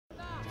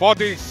for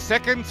the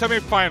second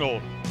semi-final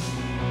of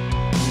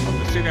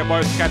the senior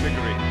boys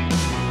category.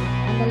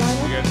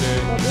 Again, the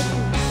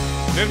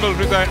Nirmal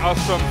Hriday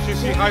Ashram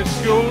C.C. High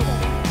School.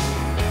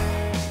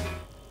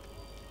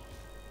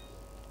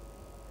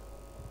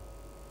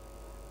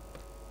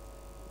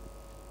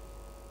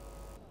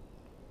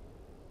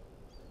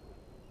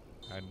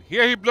 And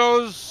here he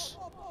blows.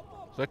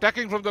 So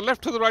attacking from the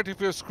left to the right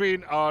of your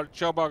screen are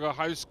Chowbagha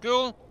High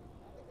School.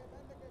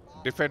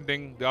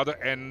 Defending the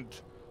other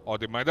end, or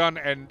the Maidan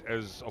end,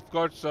 is of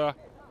course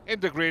in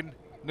the green,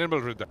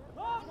 Nirmal Hriday.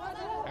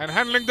 And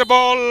handling the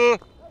ball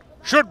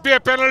should be a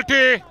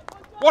penalty.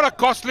 What a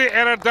costly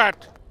error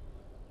that.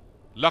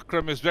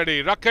 Lakram is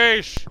ready.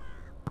 Rakesh.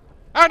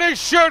 And he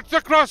shoots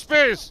across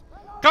space.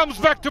 Comes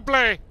back to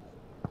play.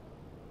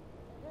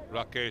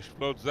 Rakesh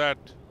floats that.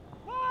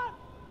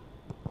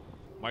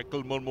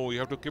 Michael Murmu, you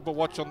have to keep a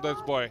watch on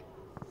this boy.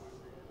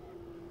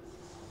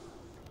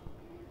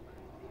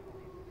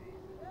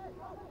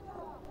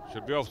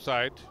 Should be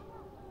offside.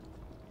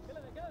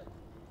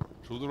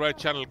 Through the right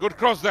channel. Good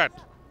cross that.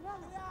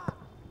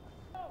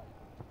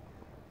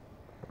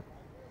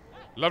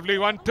 Lovely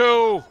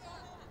 1-2.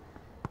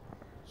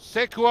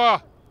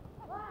 Sekwa.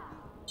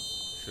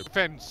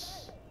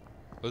 Defense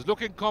was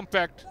looking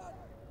compact.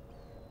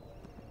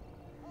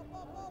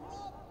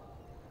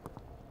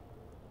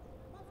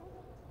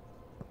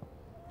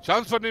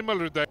 Chance for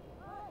Nirmal Hriday.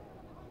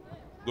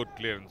 Good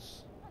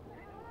clearance.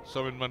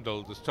 Savin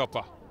Mandal, the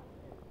stopper.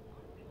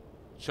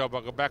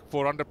 Chowbagha back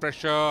four under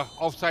pressure.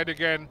 Offside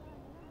again.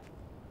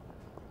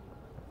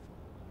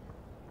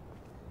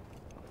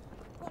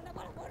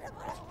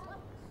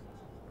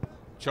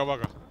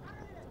 Chowbagha.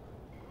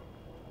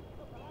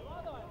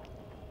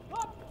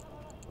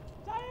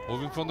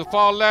 Moving from the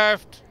far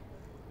left.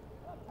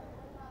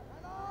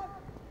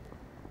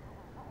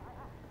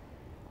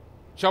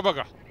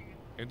 Chowbagha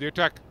in the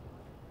attack.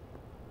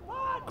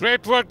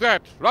 Great work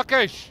that.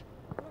 Rakesh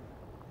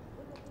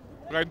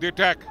in the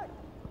attack.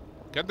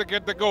 Can they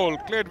get the goal?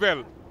 Cleared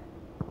well.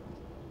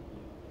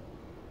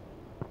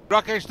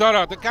 Rakesh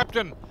Dara, the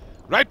captain.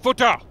 Right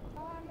footer.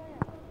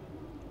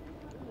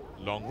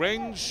 Long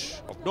range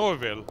of no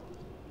avail.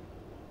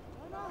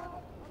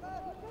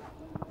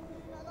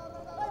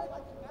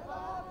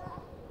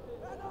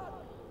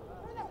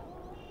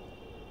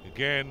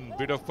 Again,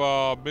 bit of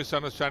a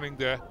misunderstanding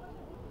there.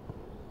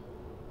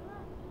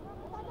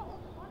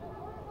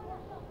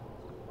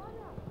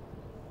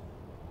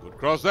 Good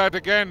cross that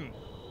again.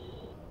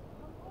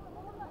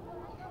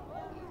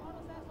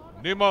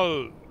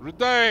 Nirmal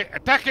Hriday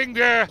attacking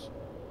there.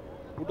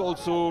 Would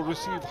also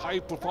receive high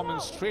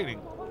performance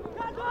training.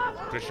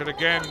 Pressure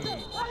again.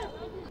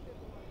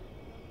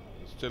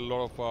 Still a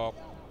lot of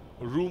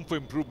room for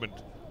improvement.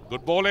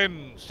 Good ball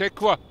in.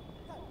 Sekwa.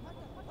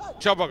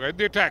 Chowbagha in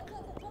the attack.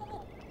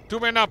 Two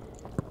men up.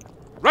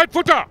 Right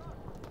footer.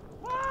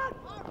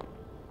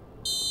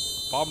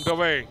 Palmed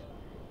away.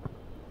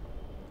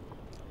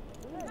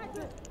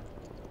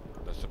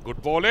 That's a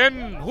good ball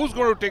in. Who's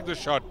going to take the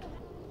shot?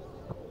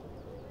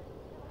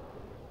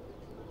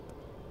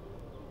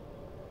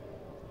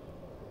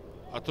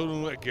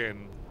 Atunu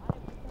again.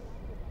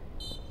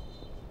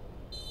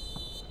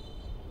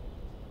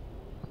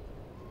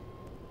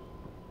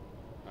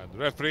 And the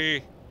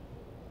referee,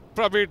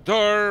 Praveer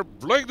Dhar,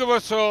 blowing the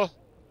whistle,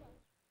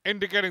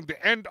 indicating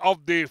the end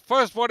of the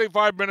first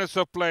 45 minutes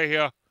of play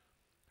here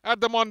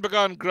at the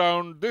Monbegan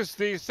ground. This is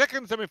the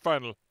second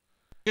semi-final.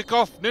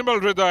 Kick-off,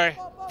 Nirmal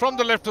Hriday from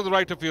the left to the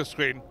right of your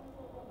screen.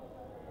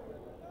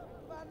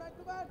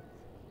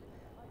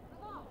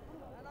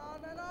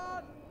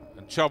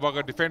 And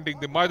Chowbagha defending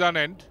the Maidan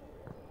end.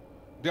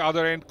 The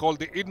other end called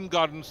the Eden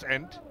Gardens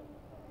end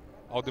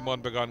of the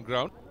Monbegan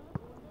ground.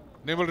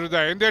 Nirmal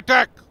Hriday in the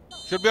attack.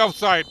 Should be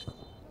offside.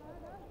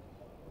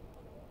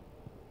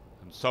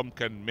 And some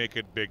can make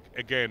it big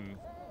again.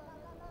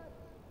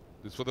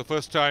 This for the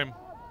first time.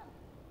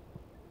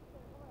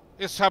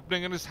 It's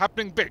happening, and it's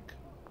happening big.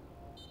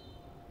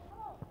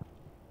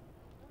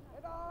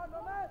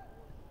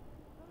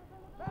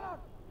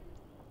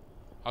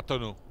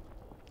 Atanu.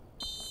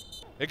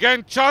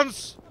 Again,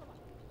 chance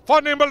for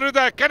Nirmal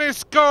Hriday. Can he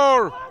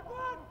score?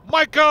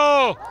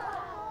 Michael!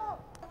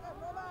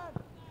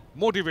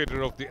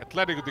 Motivator of the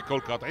Athletic of the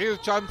Kolkata. Here's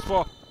a chance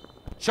for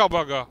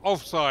Chowbagha.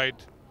 Offside.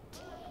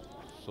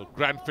 So,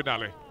 grand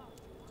finale.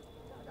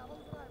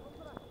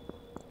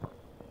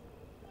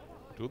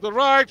 To the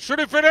right. Should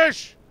he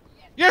finish?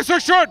 Yes,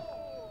 he should.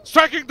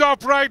 Striking the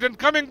upright and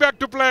coming back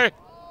to play.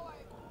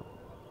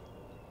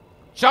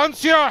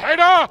 Chance here.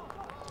 Header.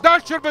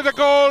 That should be the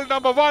goal.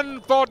 Number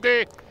one for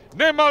the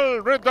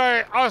Nirmal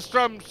Hriday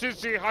Ashram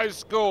C.C. High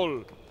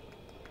School.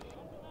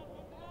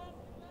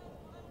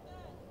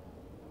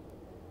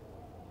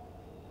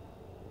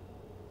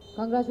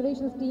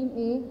 Congratulations, Team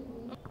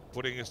A.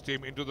 Putting his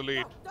team into the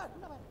lead.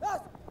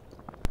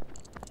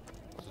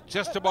 So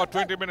just about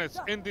 20 minutes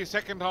in the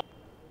second half.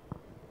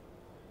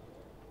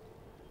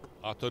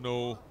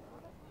 Atanu.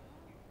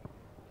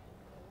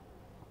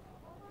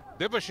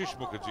 Devashish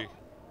Mukherjee.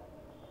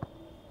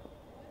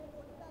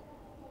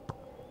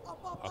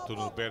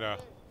 Atanu Bera.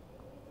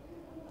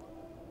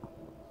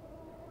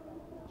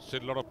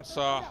 Still a lot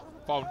of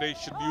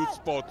foundation youth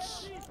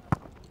sports.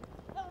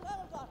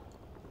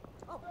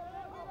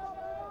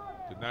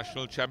 The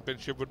national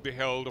championship would be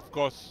held, of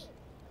course,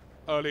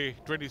 early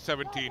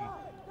 2017.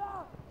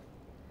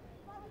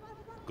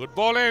 Good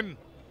ball in.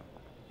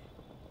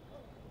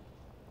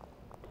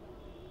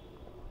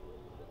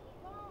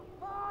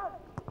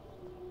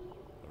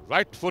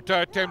 Right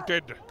footer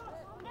attempted.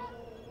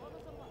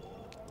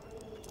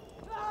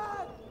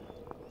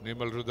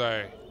 Nirmal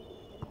Hriday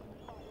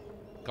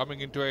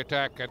coming into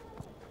attack, and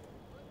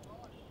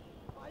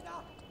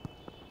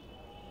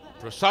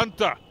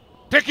Prasanta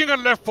taking a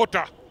left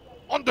footer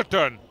on the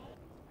turn.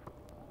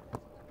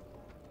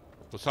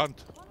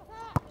 Prasant.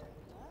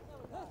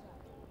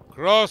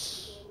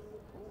 Cross.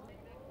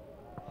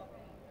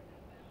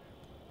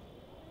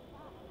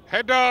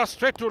 Header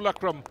straight to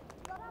Lakram.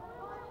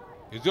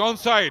 He's the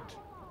onside.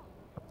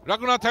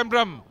 Raghunath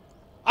Hembram.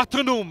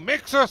 Athanu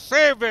makes a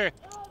save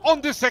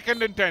on the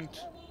second intent.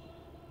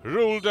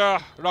 Ruled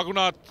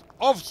Raghunath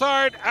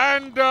offside,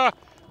 and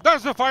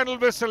that's the final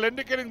whistle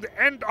indicating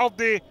the end of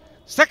the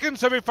second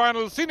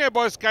semi-final senior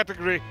boys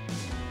category.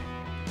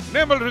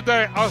 Nirmal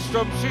Hriday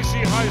Ashram C.C.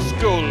 High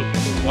School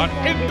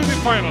are into the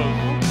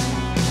final.